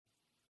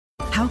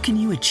How can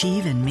you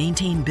achieve and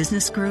maintain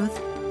business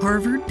growth?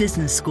 Harvard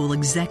Business School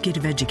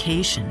Executive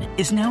Education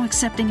is now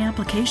accepting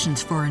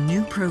applications for a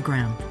new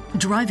program,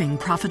 Driving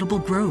Profitable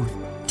Growth.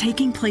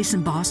 Taking place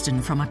in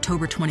Boston from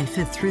October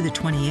 25th through the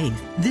 28th,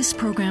 this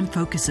program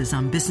focuses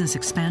on business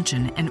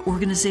expansion and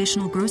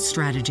organizational growth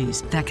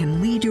strategies that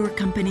can lead your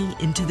company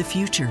into the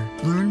future.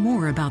 Learn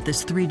more about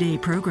this 3-day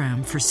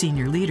program for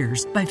senior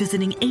leaders by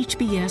visiting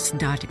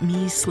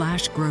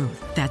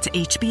hbs.me/growth. That's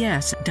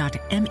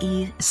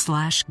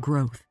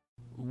hbs.me/growth.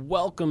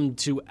 Welcome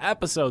to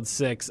episode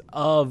 6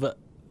 of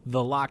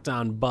the Locked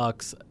On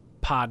Bucks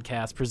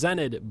podcast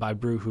presented by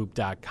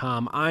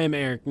brewhoop.com. I am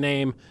Eric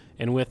Name,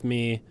 and with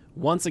me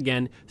once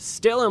again,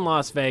 still in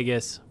Las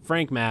Vegas,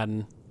 Frank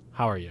Madden.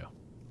 How are you?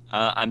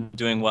 I'm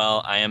doing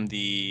well. I am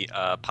the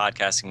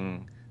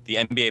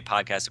NBA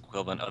podcast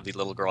equivalent of the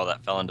little girl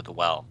that fell into the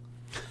well.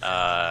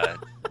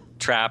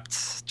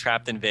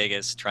 Trapped in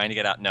Vegas, trying to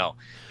get out. No,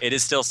 it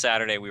is still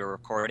Saturday. We were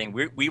recording.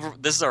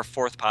 This is our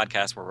 4th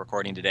podcast we're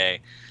recording today.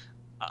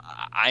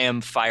 I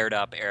am fired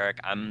up, Eric.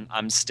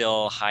 I'm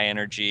still high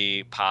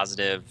energy,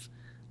 positive.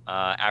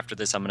 After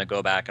this, I'm going to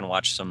go back and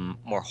watch some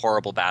more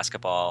horrible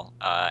basketball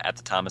at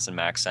the Thomas and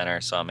Mack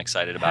Center. So I'm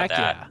excited about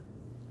that.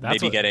 Yeah.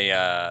 Maybe get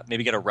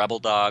a Rebel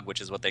Dog,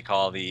 which is what they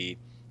call the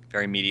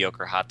very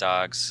mediocre hot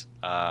dogs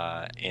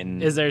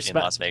in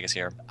Las Vegas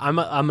here.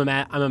 I'm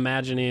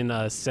imagining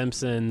a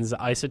Simpsons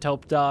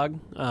isotope dog.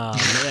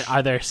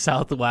 Are there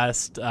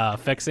Southwest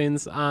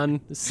fixings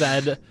on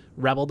said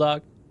Rebel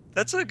Dog?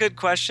 That's a good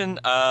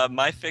question.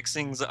 My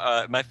fixings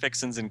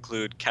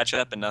include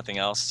ketchup and nothing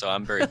else, so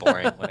I'm very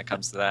boring when it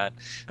comes to that.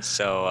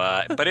 So,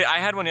 I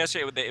had one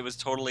yesterday. It was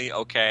totally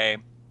okay.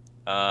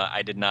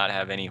 I did not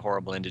have any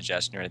horrible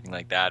indigestion or anything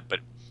like that. But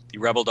the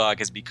Rebel Dog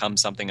has become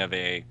something of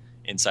a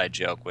inside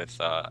joke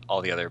with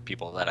all the other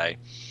people that I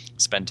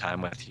spend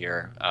time with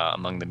here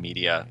among the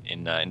media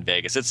in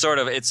Vegas. It's sort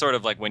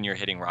of like when you're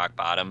hitting rock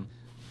bottom,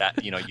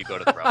 that you go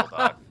to the Rebel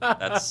Dog.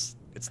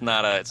 It's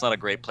not a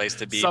great place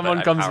to be.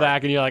 Someone comes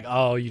back and you're like,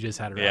 oh, you just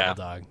had a Rebel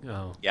Dog.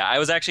 Oh. Yeah, I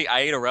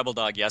ate a Rebel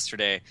Dog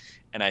yesterday,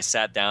 and I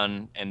sat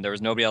down, and there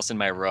was nobody else in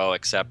my row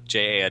except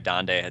J.A.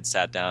 Adonde had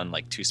sat down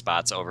like 2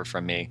 spots over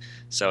from me.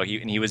 So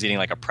he was eating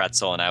like a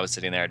pretzel, and I was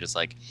sitting there just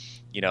like,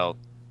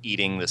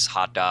 eating this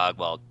hot dog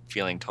while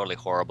feeling totally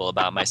horrible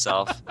about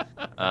myself.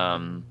 I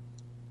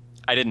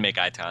didn't make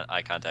eye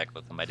contact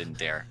with him. I didn't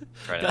dare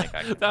try to make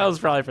eye contact. That was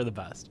probably for the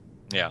best.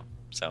 Yeah.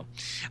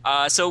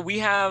 So we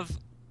have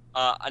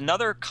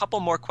another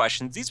couple more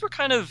questions. These were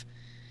kind of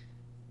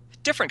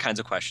different kinds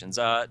of questions,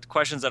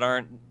 questions that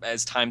aren't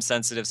as time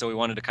sensitive, so we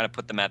wanted to kind of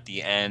put them at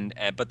the end.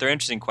 But they're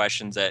interesting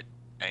questions that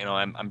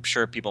I'm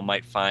sure people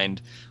might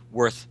find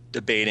worth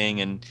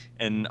debating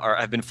and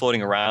have been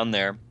floating around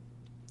there.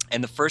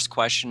 And the first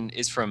question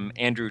is from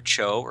Andrew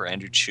Cho or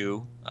Andrew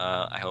Chu.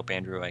 I hope,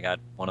 Andrew, I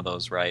got one of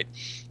those right.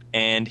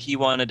 And he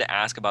wanted to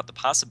ask about the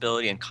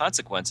possibility and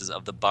consequences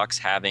of the Bucks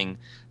having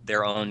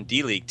their own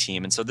D-League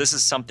team. And so this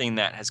is something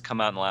that has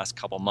come out in the last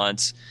couple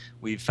months.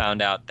 We've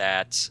found out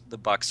that the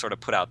Bucks sort of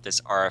put out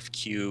this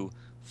RFQ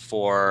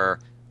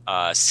for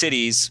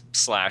cities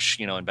 /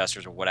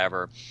 investors or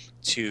whatever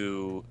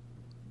to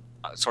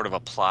sort of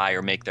apply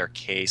or make their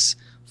case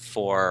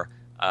for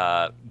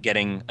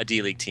getting a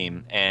D-League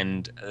team.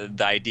 And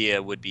the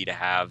idea would be to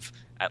have,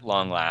 at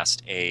long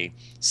last, a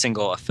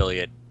single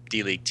affiliate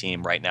D-League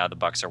team. Right now, the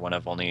Bucks are one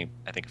of only,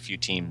 I think, a few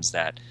teams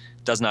that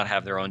does not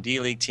have their own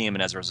D-League team,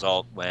 and as a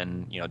result,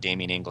 when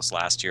Damian Ingles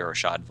last year or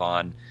Rashad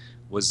Vaughn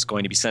was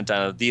going to be sent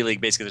down to the D-League,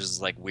 basically there's this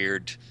like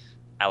weird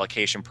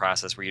allocation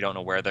process where you don't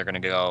know where they're going to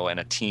go, and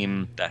a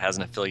team that has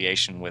an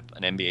affiliation with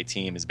an NBA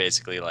team is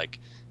basically like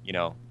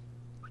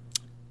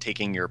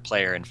taking your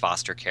player in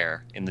foster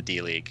care in the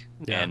D-League.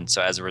 Yeah. And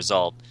so as a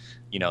result,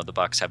 the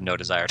Bucks have no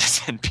desire to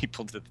send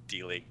people to the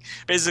D-League.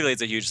 Basically,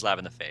 it's a huge slap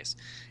in the face.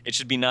 It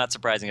should be not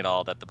surprising at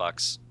all that the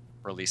Bucks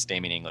released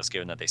Damian Ingles,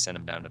 given that they sent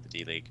him down to the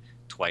D-League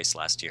twice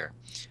last year.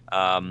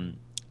 And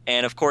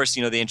of course,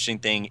 the interesting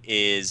thing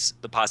is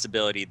the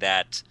possibility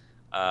that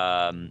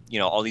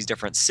all these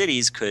different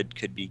cities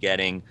could be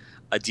getting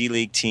a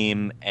D-League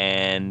team.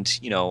 And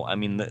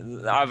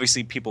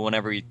obviously people,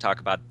 whenever you talk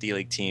about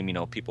D-League team,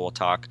 people will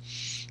talk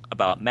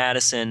about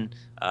Madison.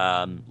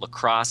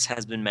 Lacrosse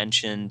has been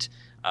mentioned.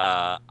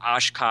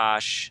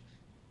 Oshkosh,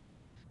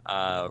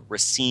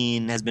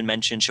 Racine has been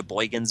mentioned.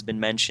 Sheboygan's been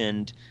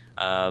mentioned.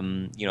 I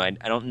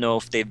don't know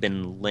if they've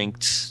been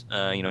linked.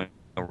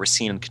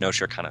 Racine and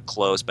Kenosha are kind of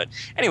close, but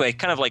anyway,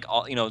 kind of like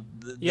all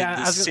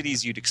the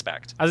cities you'd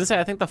expect. I was gonna say,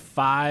 I think the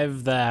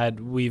 5 that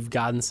we've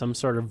gotten some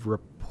sort of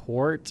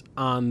report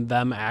on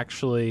them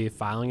actually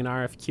filing an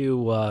RFQ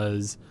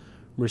was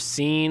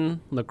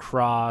Racine,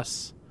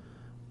 Lacrosse,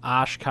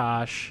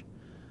 Oshkosh,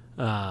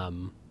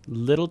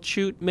 Little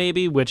Chute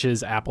maybe, which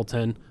is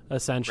Appleton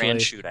essentially.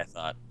 Grand Chute, I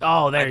thought.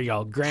 Oh, there you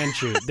go, Grand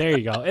Chute. There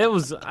you go. It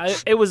was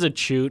a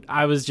chute.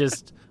 I was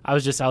just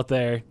out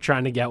there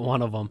trying to get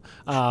one of them.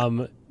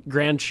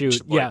 Grand Chute,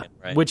 Sheboygan,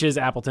 right? Which is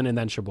Appleton and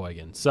then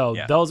Sheboygan. So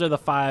those are the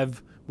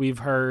 5 we've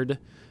heard,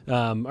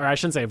 or I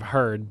shouldn't say have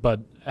heard, but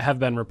have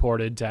been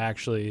reported to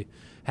actually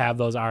have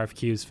those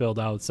RFQs filled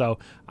out. So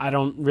I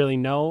don't really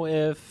know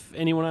if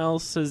anyone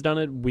else has done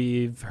it.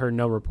 We've heard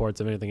no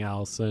reports of anything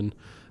else. And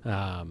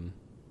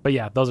but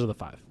yeah, those are the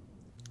 5.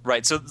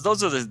 Right. So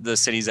those are the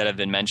cities that have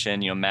been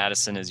mentioned.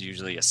 Madison is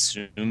usually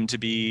assumed to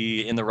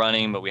be in the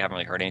running, but we haven't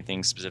really heard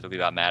anything specifically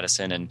about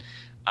Madison. And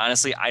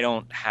honestly, I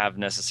don't have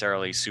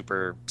necessarily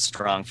super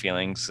strong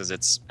feelings because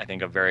it's, I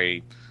think, a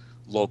very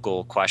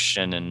local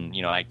question. And,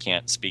 I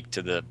can't speak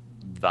to the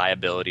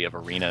viability of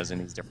arenas in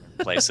these different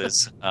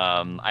places.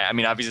 I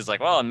mean, obviously it's like,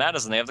 well, in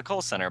Madison, they have the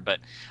Kohl Center. But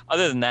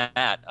other than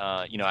that,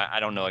 I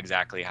don't know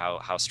exactly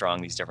how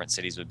strong these different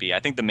cities would be. I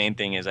think the main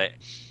thing is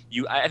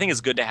I think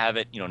it's good to have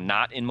it,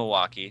 not in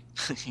Milwaukee,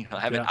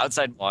 have it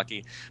outside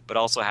Milwaukee, but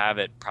also have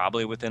it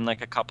probably within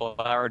like a couple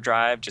of hour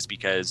drive, just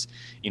because,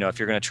 if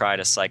you're going to try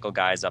to cycle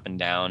guys up and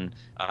down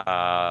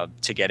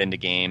to get into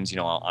games,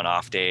 on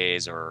off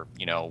days or,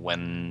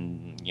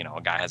 when,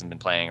 a guy hasn't been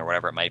playing or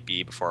whatever it might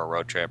be before a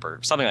road trip or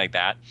something like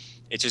that.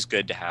 It's just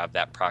good to have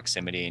that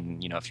proximity.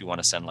 And, if you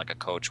want to send like a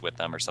coach with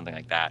them or something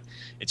like that,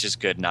 it's just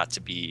good not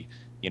to be,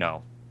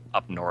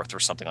 up north or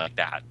something like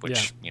that,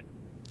 which,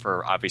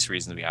 for obvious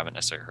reasons we haven't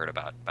necessarily heard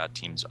about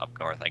teams up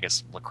north. I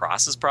guess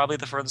lacrosse is probably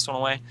the furthest one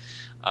away.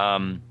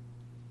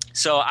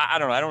 So I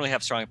don't know. I don't really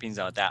have strong opinions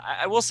about that.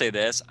 I will say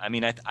this. I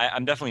mean,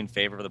 I'm definitely in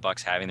favor of the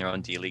Bucks having their own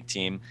D-League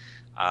team.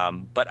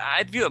 But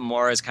I'd view it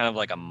more as kind of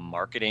like a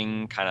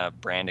marketing kind of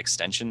brand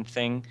extension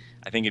thing.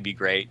 I think it'd be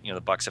great.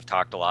 The Bucks have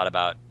talked a lot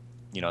about,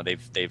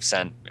 they've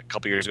sent a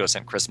couple years ago,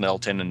 sent Chris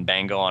Middleton and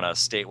Bango on a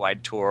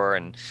statewide tour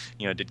and,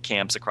 did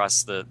camps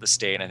across the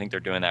state. And I think they're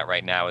doing that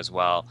right now as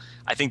well.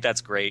 I think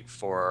that's great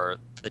for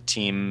the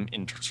team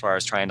as far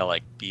as trying to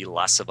like be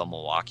less of a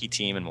Milwaukee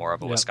team and more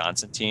of a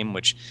Wisconsin team,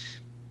 which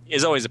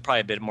is always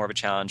probably a bit more of a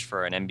challenge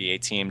for an NBA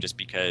team just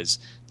because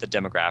the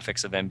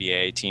demographics of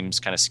NBA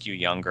teams kind of skew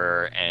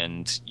younger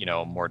and,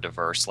 more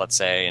diverse, let's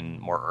say, and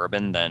more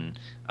urban than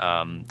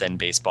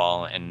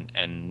baseball and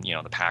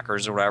the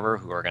Packers or whatever,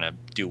 who are going to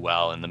do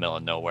well in the middle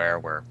of nowhere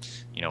where,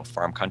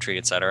 farm country,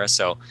 et cetera.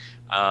 So,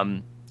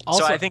 also,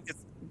 so I think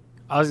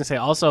I was going to say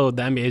also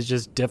the NBA is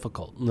just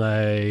difficult.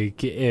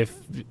 Like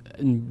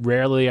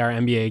rarely are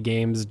NBA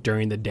games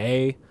during the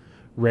day.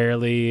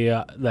 Rarely,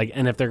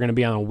 and if they're going to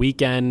be on a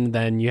weekend,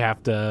 then you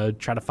have to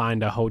try to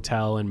find a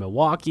hotel in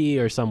Milwaukee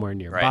or somewhere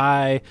nearby.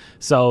 Right.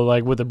 So,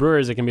 like with the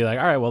Brewers, it can be like,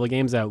 all right, well, the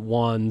game's at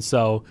 1,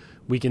 so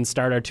we can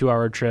start our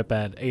 2-hour trip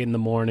at 8 in the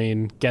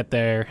morning, get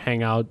there,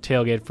 hang out,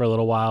 tailgate for a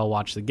little while,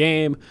 watch the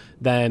game,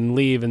 then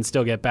leave and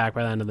still get back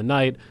by the end of the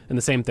night. And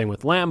the same thing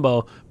with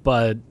Lambeau.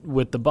 But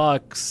with the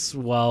Bucks,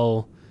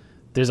 well,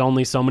 there's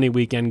only so many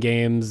weekend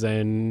games,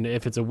 and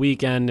if it's a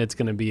weekend, it's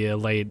going to be a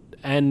late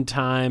end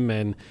time,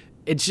 and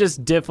it's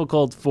just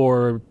difficult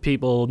for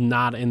people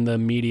not in the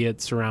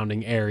immediate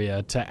surrounding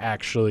area to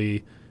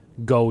actually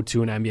go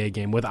to an NBA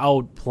game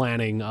without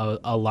planning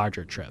a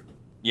larger trip.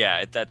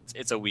 Yeah,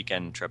 it's a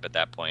weekend trip at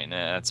that point, and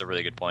that's a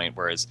really good point.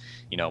 Whereas,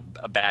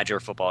 a Badger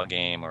football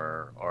game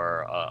or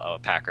a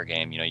Packer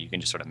game, you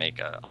can just sort of make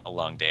a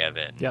long day of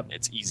it. Yep.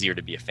 It's easier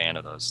to be a fan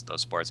of those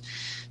sports.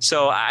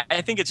 So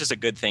I think it's just a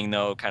good thing,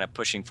 though, kind of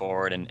pushing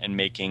forward and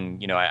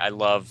making. I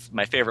love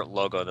my favorite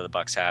logo that the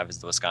Bucks have is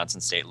the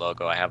Wisconsin State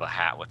logo. I have a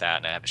hat with that,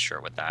 and I have a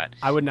shirt with that.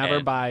 I would never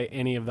buy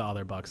any of the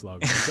other Bucks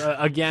logos.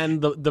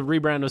 Again, the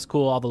rebrand was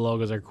cool. All the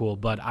logos are cool,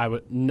 but I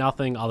would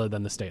nothing other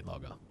than the state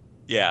logo.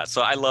 Yeah,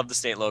 so I love the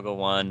state logo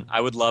one.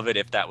 I would love it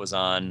if that was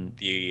on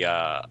the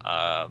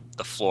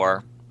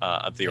floor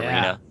of the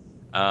arena.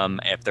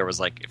 If there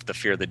was if the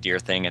Fear the Deer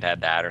thing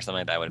had that or something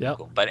like that, would have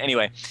been cool. But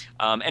anyway,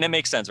 and it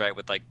makes sense, right?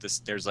 With this,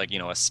 there's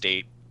the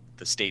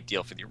state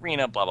deal for the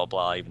arena, blah blah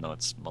blah. Even though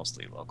it's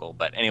mostly local,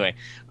 but anyway,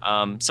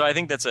 so I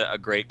think that's a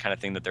great kind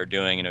of thing that they're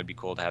doing, and it would be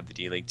cool to have the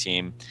D-League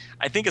team.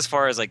 I think as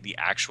far as the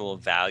actual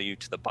value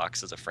to the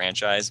Bucks as a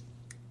franchise,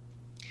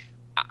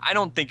 I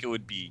don't think it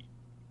would be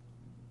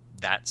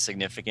that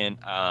significant.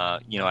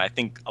 I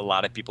think a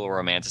lot of people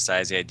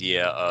romanticize the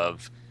idea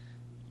of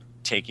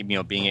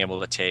being able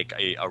to take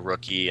a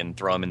rookie and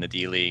throw him in the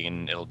D-League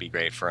and it'll be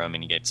great for him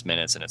and he gets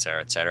minutes and et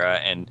cetera, et cetera.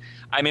 And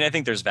I mean, I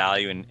think there's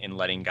value in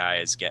letting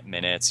guys get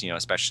minutes,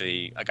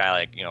 especially a guy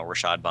like,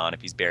 Rashad Vaughn,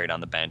 if he's buried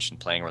on the bench and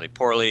playing really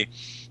poorly,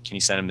 can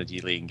you send him to the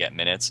D-League and get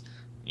minutes?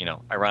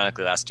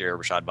 Ironically, last year,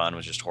 Rashad Vaughn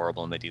was just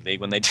horrible in the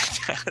D-League when they did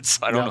that,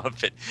 so I don't know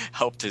if it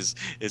helped his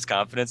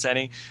confidence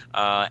any.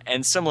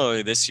 And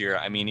similarly this year,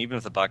 I mean, even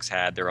if the Bucks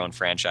had their own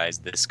franchise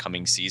this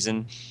coming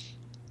season,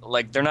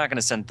 they're not going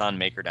to send Thon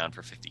Maker down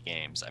for 50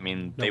 games. I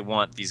mean, they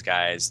want these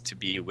guys to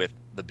be with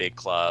the big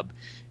club,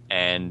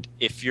 and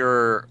if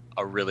you're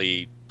a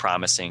really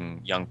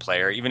promising young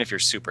player, even if you're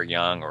super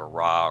young or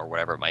raw or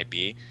whatever it might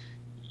be,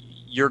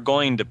 you're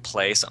going to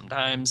play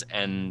sometimes,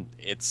 and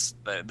it's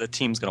the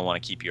team's going to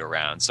want to keep you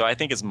around. So I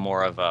think it's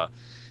more of a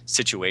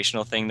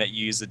situational thing that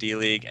you use the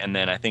D-League, and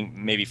then I think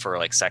maybe for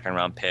second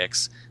round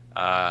picks,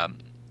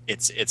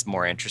 it's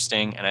more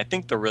interesting. And I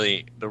think the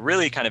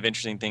really kind of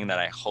interesting thing that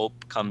I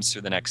hope comes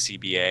through the next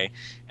CBA,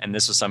 and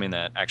this was something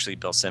that actually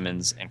Bill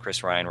Simmons and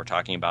Chris Ryan were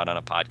talking about on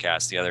a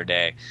podcast the other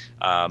day,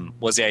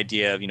 was the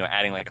idea of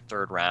adding a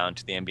third round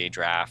to the NBA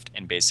draft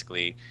and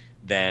basically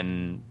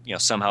then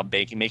somehow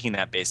making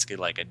that basically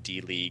like a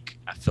D-League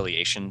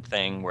affiliation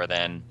thing, where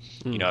then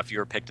if you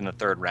were picked in the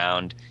third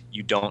round,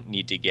 you don't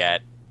need to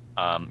get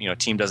a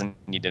team doesn't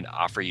need to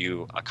offer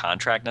you a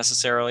contract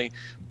necessarily,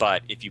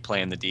 but if you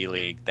play in the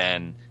D-League,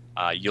 then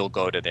you'll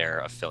go to their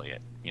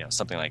affiliate,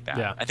 something like that.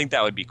 Yeah. I think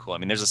that would be cool. I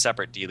mean, there's a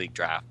separate D-League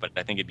draft, but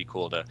I think it'd be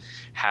cool to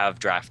have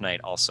draft night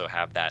also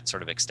have that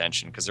sort of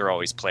extension, because there are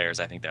always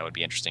players I think that would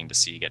be interesting to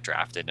see get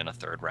drafted in a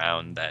third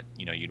round that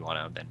you'd want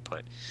to then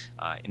put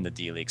in the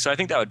D-League. So I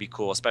think that would be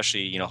cool,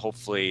 especially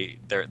hopefully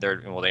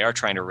they are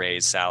trying to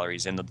raise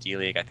salaries in the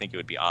D-League. I think it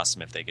would be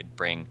awesome if they could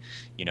bring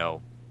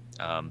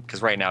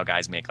because right now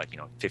guys make like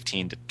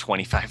 $15,000 to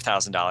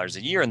 $25,000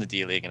 a year in the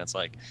D-League, and it's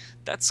like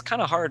that's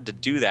kind of hard to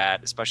do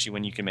that, especially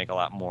when you can make a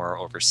lot more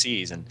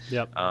overseas. And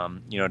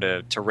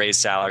to raise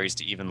salaries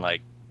to even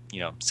like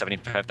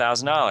 $75,000,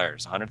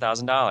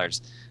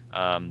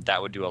 $100,000,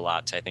 that would do a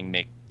lot to, I think,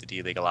 make the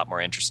D-League a lot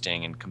more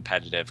interesting and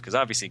competitive, because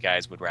obviously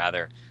guys would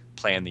rather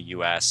play in the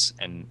U.S.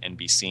 and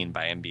be seen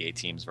by NBA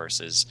teams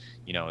versus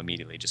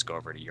immediately just go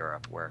over to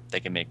Europe, where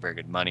they can make very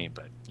good money,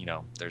 but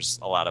there's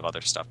a lot of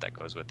other stuff that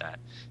goes with that.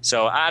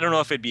 So I don't know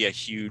if it'd be a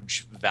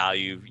huge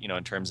value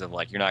in terms of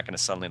like you're not going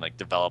to suddenly like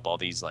develop all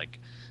these like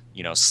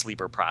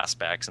sleeper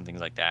prospects and things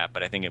like that,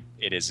 but I think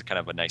it is kind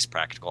of a nice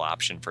practical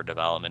option for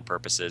development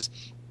purposes.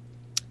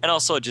 And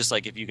also just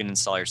like if you can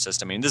install your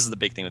system, I mean, this is the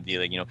big thing with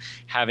D-League,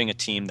 having a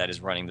team that is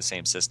running the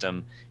same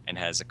system and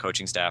has a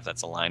coaching staff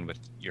that's aligned with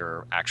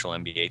your actual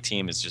NBA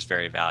team is just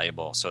very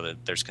valuable, so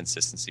that there's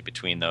consistency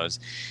between those.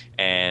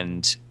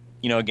 And,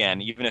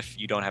 again, even if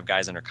you don't have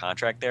guys under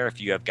contract there, if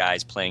you have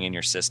guys playing in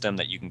your system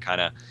that you can kind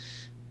of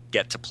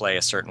get to play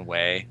a certain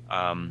way,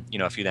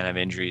 if you then have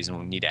injuries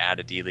and need to add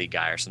a D-League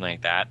guy or something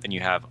like that, then you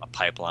have a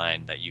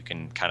pipeline that you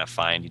can kind of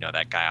find,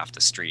 that guy off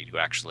the street who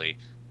actually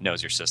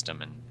knows your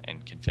system and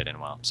can fit in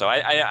well. So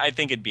I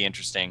think it'd be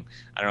interesting.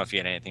 I don't know if you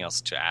had anything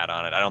else to add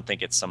on it. I don't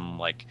think it's some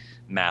like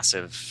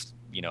massive,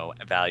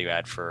 value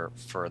add for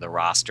the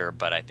roster,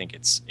 but I think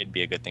it'd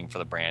be a good thing for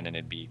the brand, and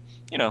it'd be,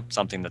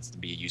 something that's to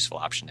be a useful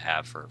option to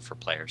have for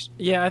players.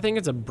 Yeah, I think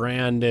it's a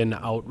brand and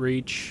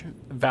outreach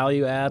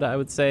value add, I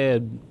would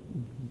say.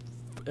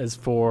 As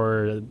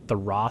for the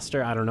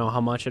roster, I don't know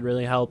how much it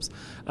really helps.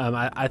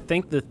 I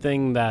think the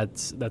thing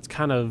that's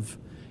kind of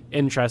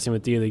interesting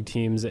with D-League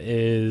teams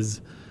is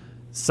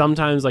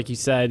sometimes, like you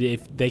said,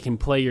 if they can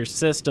play your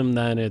system,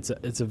 then it's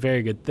a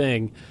very good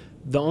thing.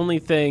 The only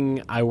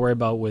thing I worry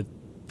about with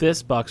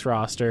this Bucks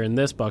roster and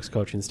this Bucks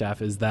coaching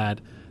staff is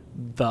that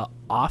the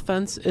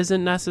offense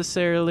isn't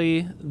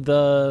necessarily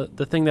the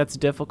thing that's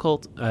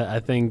difficult. I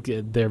think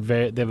they have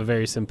a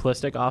very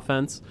simplistic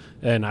offense,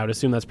 and I would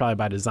assume that's probably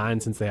by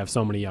design since they have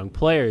so many young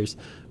players.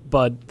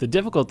 But the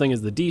difficult thing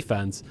is the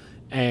defense,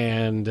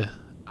 and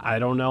I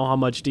don't know how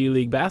much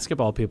D-League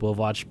basketball people have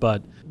watched,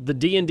 but the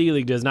D&D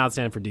League does not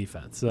stand for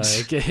defense.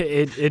 Like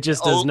it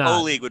just does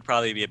not. O-League would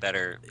probably be a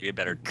better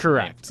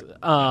correct.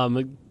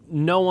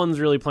 No one's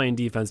really playing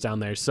defense down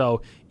there.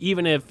 So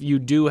even if you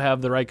do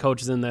have the right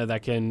coaches in there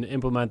that can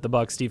implement the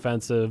Bucks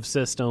defensive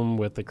system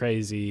with the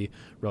crazy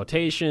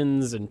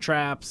rotations and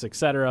traps,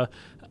 etc.,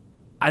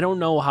 I don't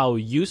know how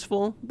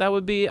useful that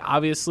would be.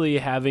 Obviously,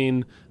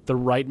 having the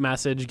right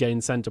message getting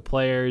sent to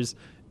players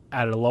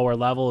at a lower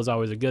level is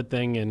always a good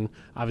thing, and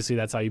obviously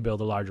that's how you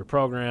build a larger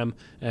program,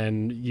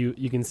 and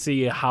you can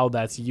see how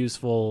that's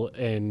useful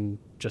in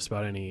just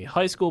about any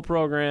high school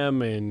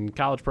program and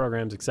college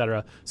programs,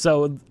 etc.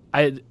 So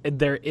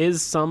there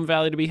is some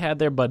value to be had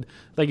there, but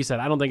like you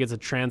said, I don't think it's a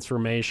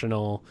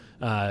transformational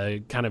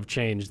kind of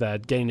change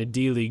that getting a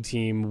D-League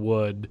team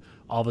would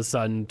all of a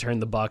sudden turn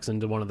the Bucks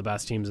into one of the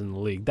best teams in the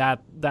league.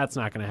 That's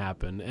not going to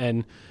happen.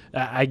 And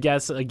I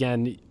guess,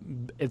 again,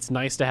 it's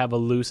nice to have a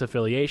loose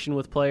affiliation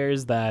with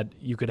players that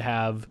you could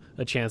have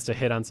a chance to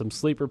hit on some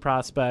sleeper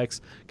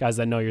prospects, guys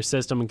that know your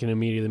system and can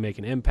immediately make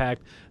an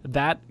impact.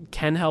 That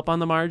can help on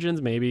the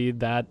margins. Maybe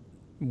that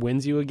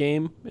wins you a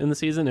game in the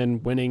season,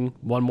 and winning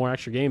one more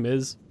extra game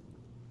is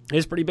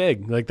pretty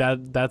big. Like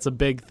that's a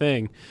big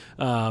thing.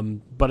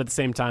 But at the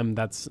same time,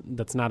 that's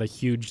not a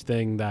huge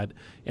thing that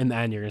in the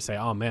end you're going to say,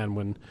 oh man,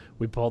 when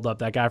we pulled up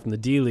that guy from the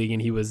D-League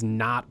and he was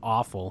not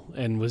awful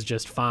and was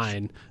just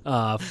fine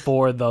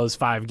for those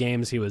 5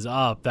 games he was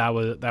up, that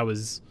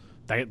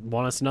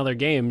won us another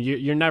game.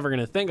 You're never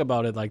going to think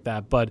about it like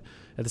that. But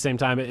at the same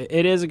time,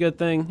 it is a good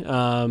thing.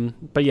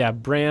 But yeah,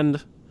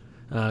 brand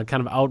kind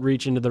of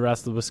outreach into the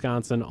rest of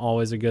Wisconsin,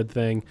 always a good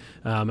thing.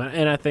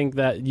 And I think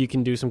that you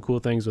can do some cool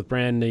things with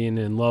branding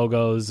and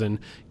logos and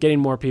getting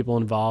more people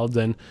involved.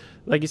 And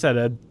like you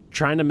said,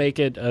 trying to make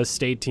it a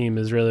state team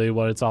is really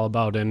what it's all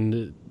about.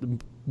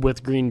 And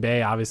with Green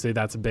Bay, obviously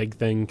that's a big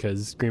thing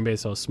because Green Bay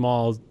is so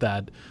small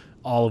that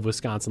all of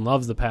Wisconsin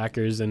loves the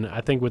Packers. And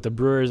I think with the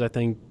Brewers, I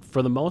think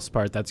for the most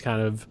part, that's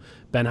kind of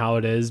been how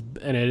it is.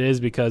 And it is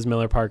because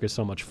Miller Park is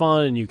so much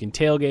fun, and you can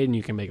tailgate and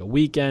you can make a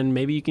weekend.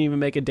 Maybe you can even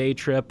make a day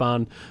trip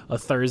on a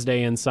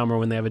Thursday in summer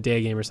when they have a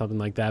day game or something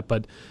like that.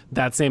 But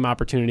that same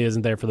opportunity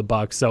isn't there for the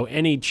Bucks. So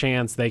any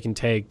chance they can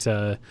take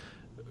to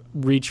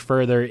reach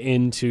further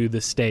into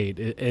the state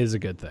is a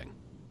good thing.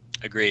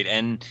 Agreed.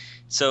 And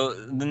so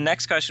the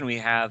next question we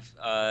have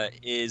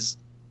is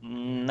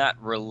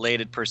not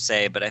related per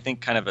se, but I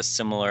think kind of a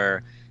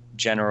similar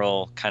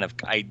general kind of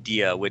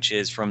idea, which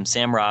is from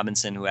Sam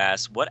Robinson, who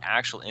asks, what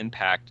actual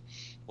impact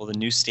will the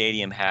new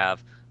stadium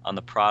have on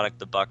the product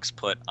the Bucks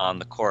put on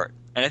the court?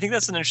 And I think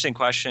that's an interesting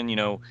question.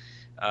 You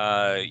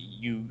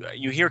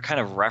hear kind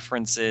of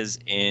references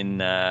in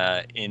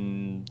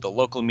the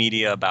local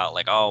media about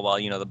like, oh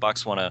well, the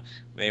Bucks want to,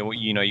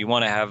 you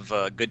want to have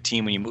a good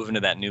team when you move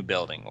into that new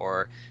building,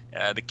 or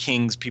the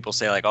Kings, people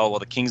say like, oh well,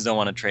 the Kings don't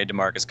want to trade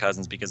DeMarcus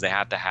Cousins because they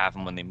have to have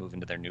him when they move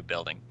into their new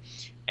building.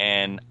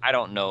 And I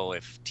don't know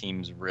if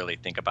teams really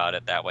think about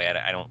it that way.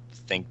 I don't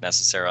think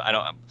necessarily.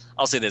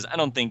 I'll say this: I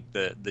don't think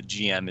the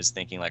GM is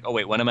thinking like, oh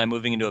wait, when am I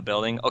moving into a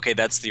building? Okay,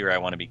 that's the year I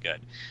want to be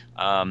good.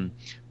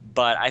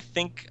 But I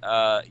think,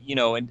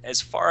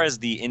 as far as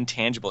the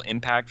intangible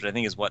impact, which I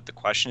think is what the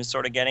question is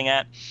sort of getting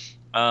at,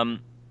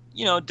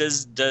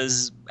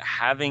 does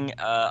having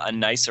a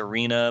nice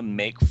arena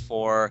make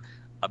for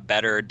a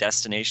better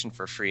destination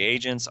for free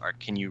agents, or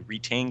can you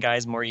retain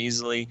guys more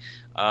easily?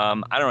 I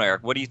don't know,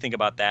 Eric, what do you think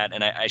about that?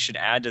 And I should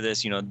add to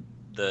this,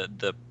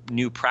 the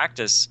new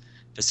practice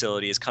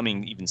facility is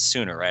coming even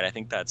sooner, right? I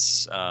think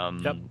that's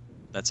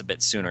that's a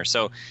bit sooner.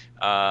 So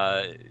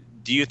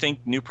do you think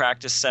new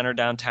practice center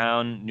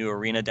downtown, new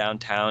arena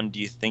downtown,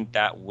 do you think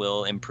that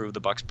will improve the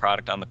Bucks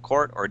product on the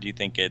court, or do you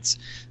think it's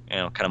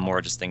kind of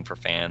more just thing for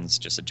fans,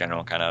 just a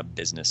general kind of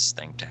business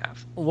thing to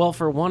have? Well,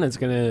 for one, it's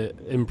going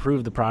to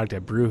improve the product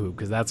at Brew Hoop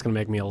because that's going to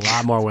make me a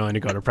lot more willing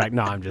to go to practice.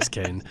 No, I'm just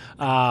kidding.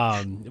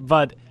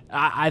 But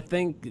I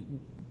think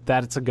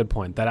that's a good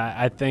point. That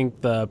I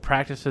think the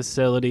practice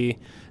facility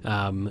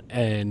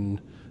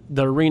and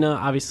the arena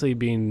obviously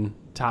being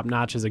top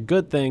notch is a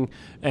good thing,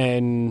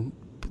 and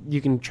you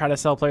can try to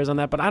sell players on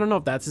that, but I don't know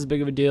if that's as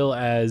big of a deal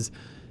as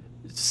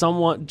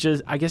someone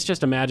just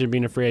imagine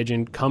being a free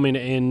agent coming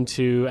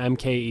into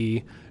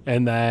MKE,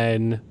 and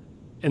then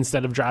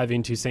instead of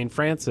driving to St.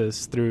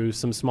 Francis through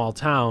some small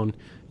town,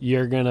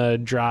 you're going to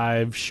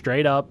drive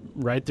straight up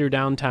right through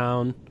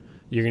downtown.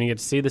 You're going to get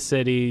to see the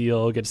city,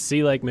 you'll get to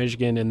see Lake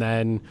Michigan, and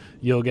then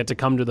you'll get to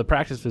come to the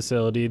practice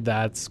facility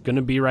that's going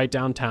to be right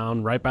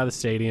downtown, right by the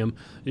stadium.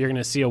 You're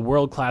going to see a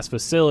world-class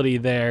facility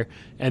there,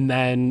 and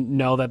then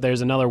know that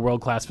there's another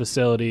world-class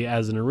facility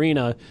as an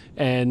arena.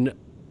 And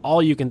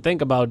all you can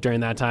think about during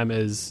that time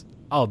is,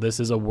 oh,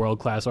 this is a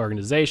world-class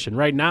organization.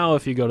 Right now,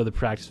 if you go to the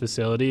practice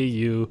facility,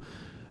 you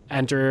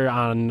enter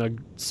on a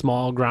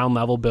small ground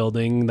level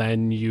building,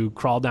 then you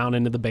crawl down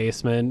into the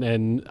basement,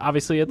 and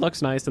obviously it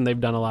looks nice and they've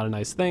done a lot of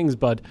nice things,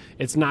 but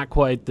it's not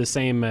quite the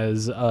same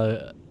as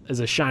a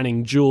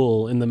shining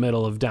jewel in the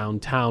middle of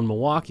downtown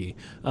Milwaukee.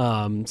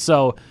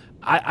 So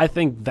I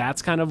think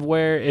that's kind of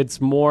where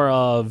it's more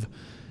of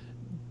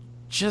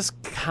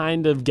just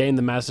kind of getting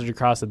the message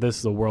across that this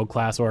is a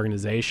world-class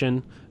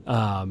organization.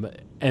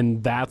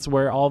 And that's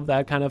where all of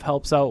that kind of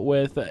helps out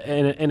with.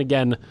 And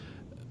again,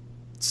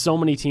 so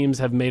many teams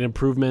have made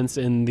improvements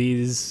in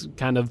these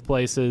kind of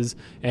places,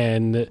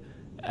 and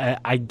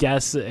I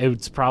guess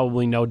it's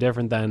probably no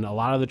different than a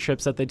lot of the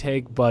trips that they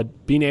take,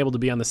 but being able to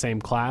be on the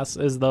same class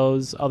as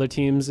those other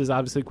teams is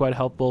obviously quite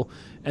helpful.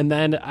 And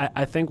then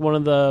I think one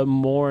of the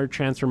more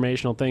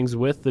transformational things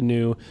with the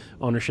new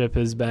ownership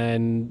has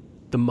been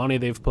the money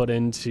they've put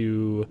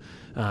into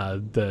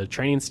the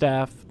training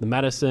staff, the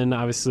medicine.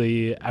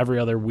 Obviously, every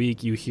other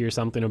week you hear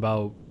something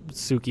about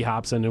Suki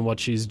Hobson and what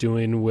she's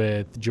doing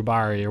with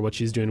Jabari, or what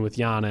she's doing with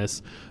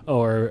Giannis,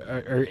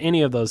 or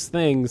any of those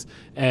things.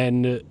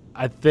 And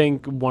I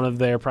think one of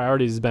their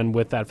priorities has been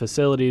with that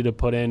facility to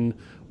put in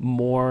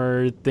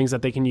more things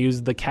that they can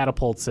use the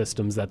Catapult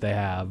systems that they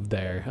have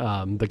there,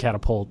 the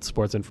Catapult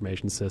sports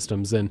information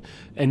systems,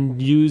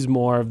 and use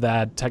more of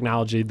that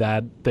technology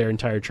that their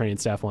entire training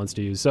staff wants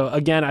to use. So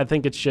again, I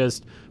think it's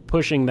just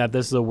pushing that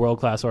this is a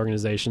world-class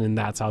organization, and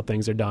that's how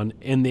things are done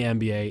in the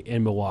NBA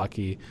in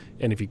Milwaukee.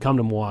 And if you come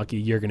to Milwaukee,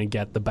 you're going to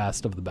get the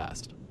best of the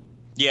best.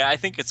 Yeah, I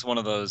think it's one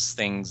of those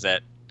things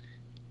that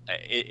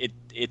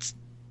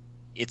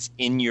it's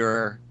in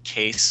your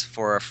case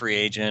for a free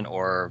agent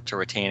or to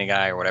retain a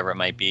guy or whatever it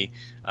might be.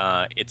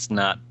 It's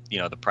not,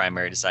 the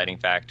primary deciding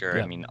factor.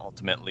 Yeah. I mean,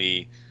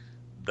 ultimately,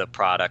 the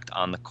product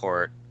on the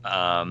court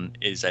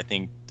is, I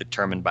think,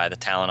 determined by the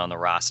talent on the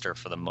roster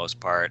for the most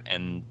part,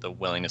 and the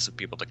willingness of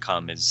people to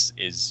come is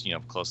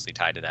closely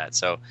tied to that.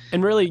 So,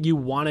 and really, you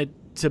want it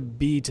to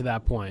be to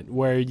that point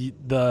where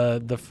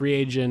the free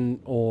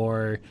agent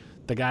or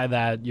the guy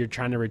that you're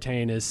trying to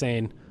retain is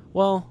saying,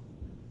 well,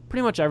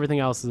 pretty much everything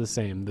else is the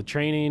same. The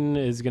training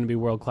is going to be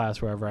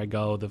world-class wherever I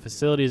go. The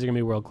facilities are going to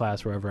be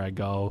world-class wherever I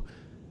go.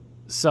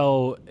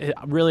 So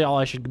really all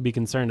I should be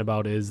concerned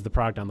about is the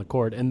product on the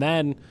court. And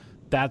then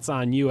that's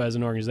on you as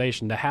an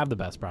organization to have the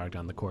best product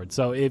on the court.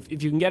 So if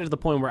you can get to the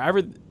point where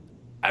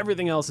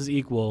everything else is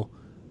equal,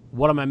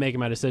 what am I making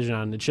my decision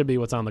on? It should be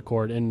what's on the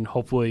court, and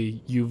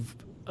hopefully you've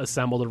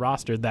assembled a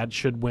roster that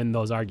should win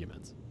those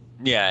arguments.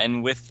 Yeah,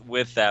 and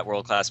with that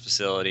world-class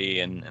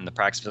facility and the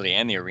practice facility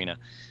and the arena,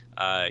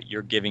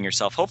 you're giving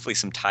yourself hopefully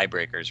some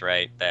tiebreakers,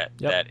 right? That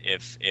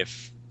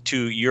if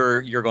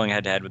you're going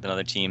head to head with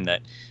another team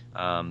that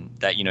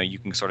that you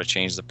can sort of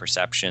change the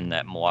perception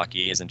that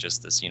Milwaukee isn't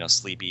just this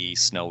sleepy,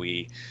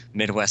 snowy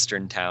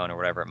Midwestern town or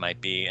whatever it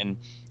might be. And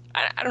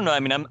I don't know. I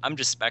mean, I'm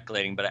just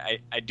speculating, but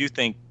I do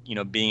think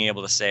being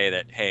able to say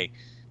that, hey,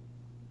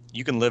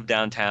 you can live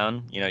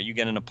downtown. You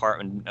get an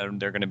apartment. There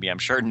are going to be, I'm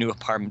sure, new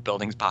apartment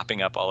buildings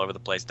popping up all over the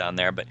place down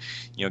there. But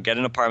get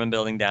an apartment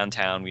building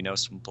downtown. We know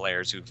some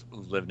players who've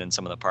lived in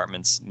some of the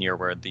apartments near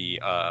where the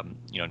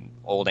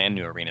old and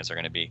new arenas are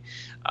going to be.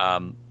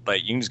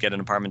 But you can just get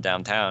an apartment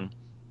downtown.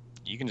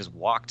 You can just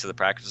walk to the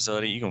practice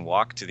facility. You can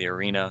walk to the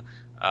arena.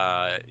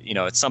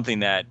 It's something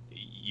that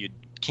you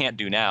can't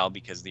do now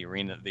because the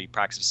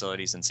practice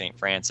facilities in St.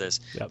 Francis,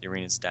 The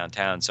arena's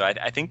downtown. So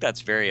I think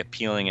that's very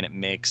appealing, and it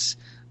makes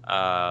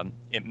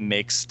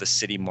the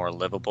city more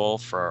livable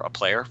from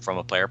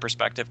a player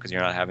perspective, because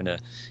you're not having to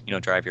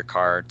drive your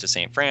car to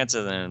St.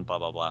 Francis and blah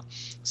blah blah.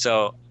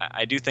 So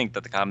I do think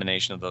that the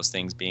combination of those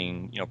things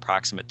being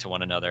proximate to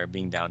one another,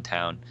 being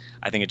downtown,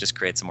 I think it just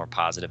creates a more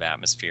positive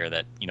atmosphere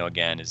that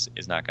again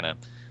is not going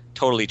to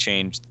totally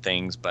change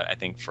things, but I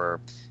think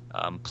for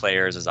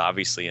players as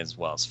obviously as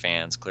well as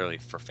fans, clearly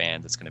for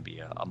fans it's going to be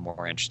a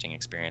more interesting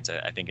experience.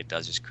 I think it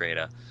does just create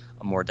a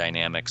more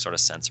dynamic sort of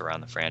sense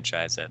around the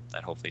franchise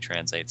that hopefully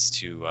translates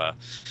to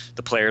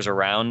the players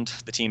around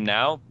the team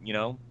now,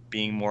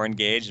 being more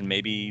engaged and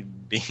maybe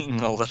being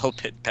a little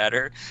bit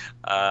better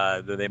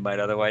than they might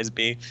otherwise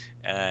be,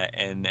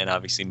 and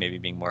obviously maybe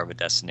being more of a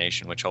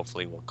destination, which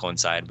hopefully will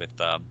coincide with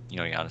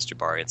Giannis,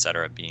 Jabari, et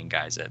cetera, being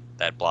guys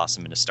that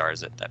blossom into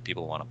stars that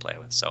people want to play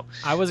with. So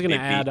I was going to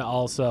add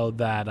also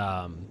that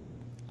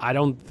I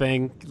don't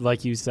think,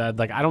 like you said,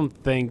 I don't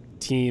think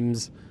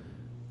teams,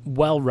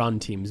 well-run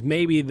teams,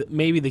 maybe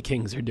the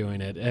Kings are doing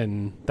it,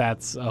 and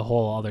that's a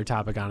whole other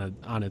topic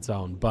on its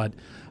own, but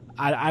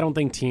I don't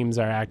think teams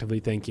are actively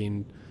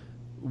thinking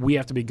we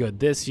have to be good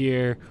this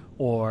year,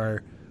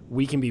 or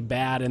we can be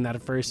bad in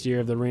that first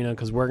year of the arena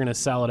because we're going to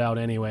sell it out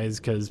anyways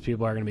because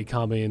people are going to be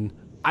coming.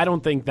 I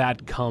don't think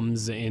that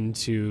comes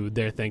into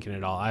their thinking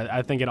at all.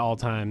 I think at all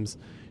times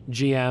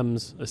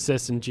GMs,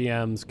 assistant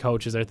GMs,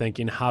 coaches are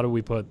thinking, how do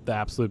we put the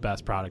absolute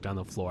best product on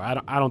the floor?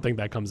 I don't think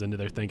that comes into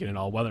their thinking at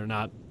all, whether or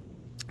not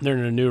they're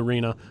in a new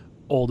arena,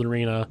 old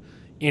arena,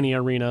 any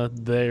arena.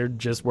 They're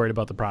just worried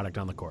about the product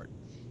on the court.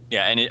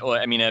 Yeah, and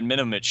at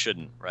minimum it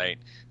shouldn't, right?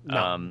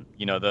 No.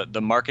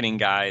 The marketing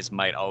guys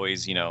might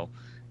always,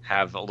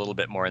 have a little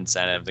bit more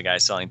incentive. The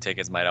guys selling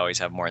tickets might always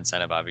have more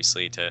incentive,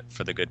 obviously,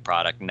 for the good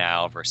product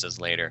now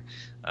versus later.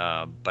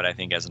 But I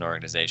think as an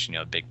organization,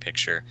 big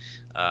picture,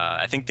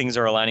 I think things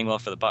are aligning well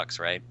for the Bucks,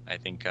 right? I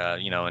think,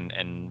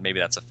 and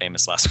maybe that's a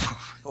famous last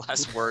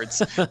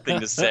words thing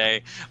to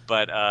say,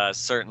 but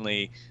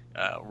certainly.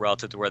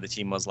 Relative to where the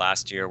team was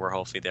last year, where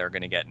hopefully they're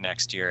going to get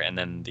next year, and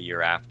then the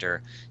year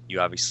after,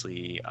 you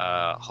obviously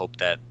hope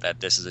that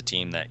this is a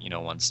team that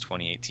once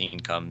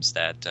 2018 comes,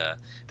 that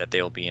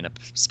they'll be in a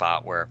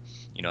spot where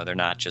they're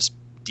not just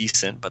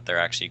decent, but they're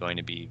actually going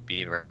to be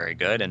very, very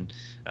good, and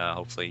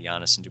hopefully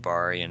Giannis and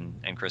Jabari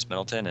and Chris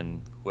Middleton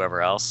and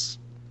whoever else.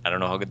 I don't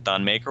know how good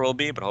Don Maker will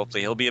be, but hopefully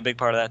he'll be a big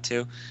part of that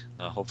too.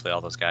 Hopefully all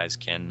those guys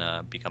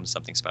can become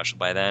something special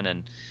by then,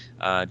 and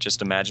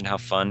just imagine how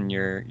fun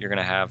you're going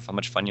to have, how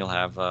much fun you'll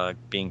have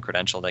being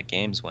credentialed at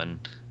games when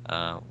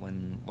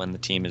the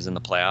team is in the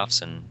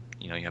playoffs and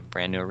you have a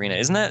brand new arena.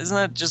 Isn't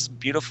that just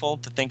beautiful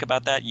to think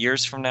about that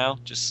years from now?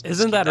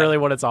 Isn't that really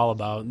what it's all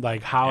about?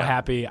 Like how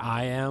happy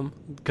I am,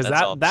 because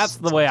that's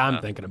the way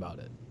I'm thinking about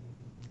it.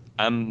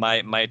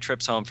 My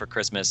trips home for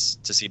Christmas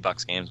to see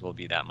Bucks games will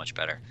be that much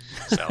better.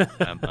 So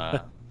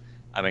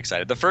I'm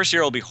excited. The first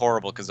year will be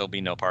horrible because there'll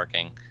be no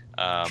parking.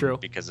 True.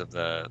 Because of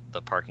the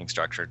parking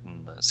structure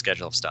and the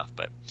schedule of stuff.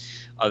 But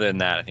other than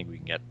that, I think we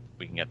can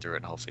get through it,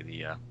 and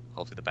hopefully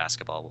the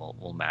basketball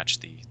will match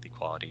the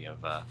quality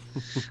of the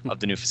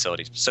new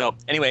facilities. So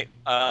anyway,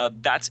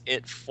 that's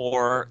it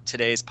for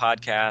today's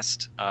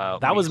podcast.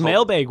 That was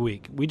mailbag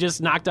week. We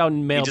just knocked out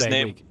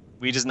mailbag week.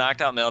 We just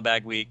knocked out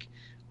mailbag week.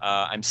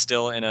 I'm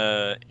still in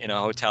a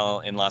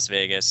hotel in Las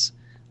Vegas.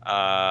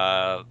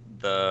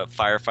 The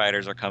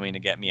firefighters are coming to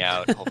get me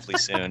out hopefully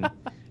soon,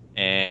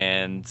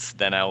 and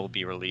then I will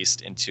be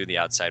released into the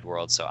outside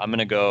world. So I'm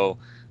gonna go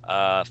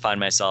find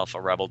myself a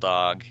rebel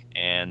dog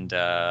and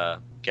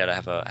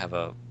have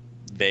a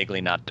vaguely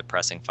not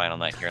depressing final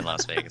night here in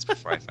Las Vegas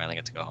before I finally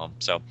get to go home.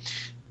 So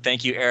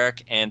thank you,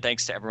 Eric, and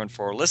thanks to everyone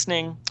for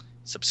listening.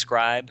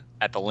 Subscribe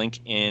at the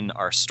link in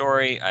our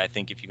story. I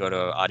think if you go to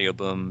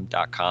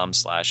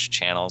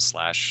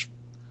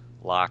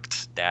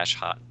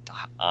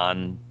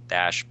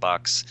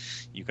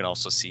audioboom.com/channels/locked-on-bucks, you can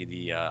also see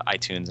the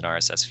iTunes and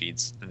RSS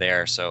feeds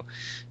there. So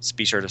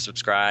be sure to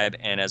subscribe.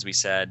 And as we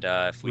said,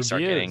 if we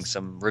start getting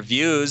some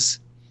reviews,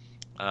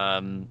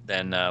 then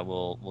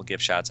we'll give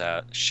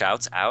shout-outs.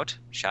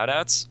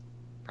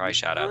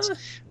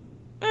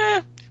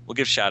 We'll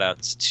give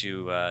shout-outs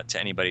to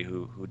anybody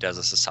who does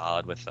us a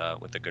solid with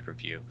a good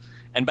review.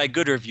 And by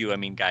good review, I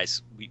mean,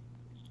 guys,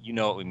 you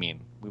know what we mean.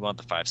 We want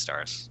the 5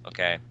 stars,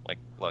 okay? Like,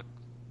 look,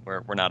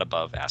 We're not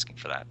above asking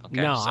for that.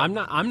 Okay? No, So,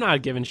 I'm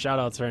not giving shout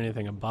outs or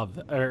anything above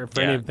or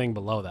for anything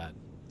below that.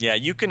 Yeah,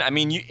 you can. I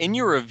mean, in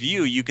your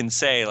review, you can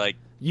say like,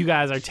 you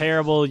guys are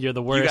terrible. You're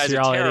the worst.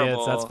 You're all terrible.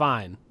 idiots. That's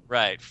fine.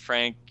 Right.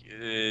 Frank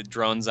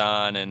drones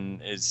on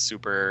and is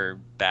super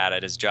bad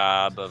at his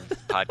job of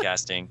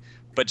podcasting.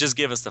 But just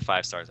give us the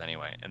 5 stars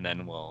anyway, and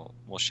then we'll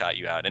shout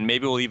you out, and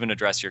maybe we'll even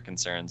address your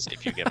concerns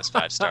if you give us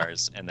 5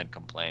 stars and then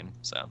complain.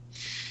 So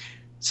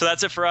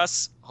that's it for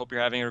us. Hope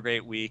you're having a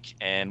great week,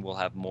 and we'll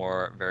have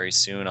more very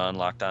soon on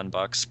Locked On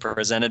Bucks,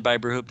 presented by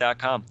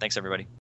BrewHoop.com. Thanks, everybody.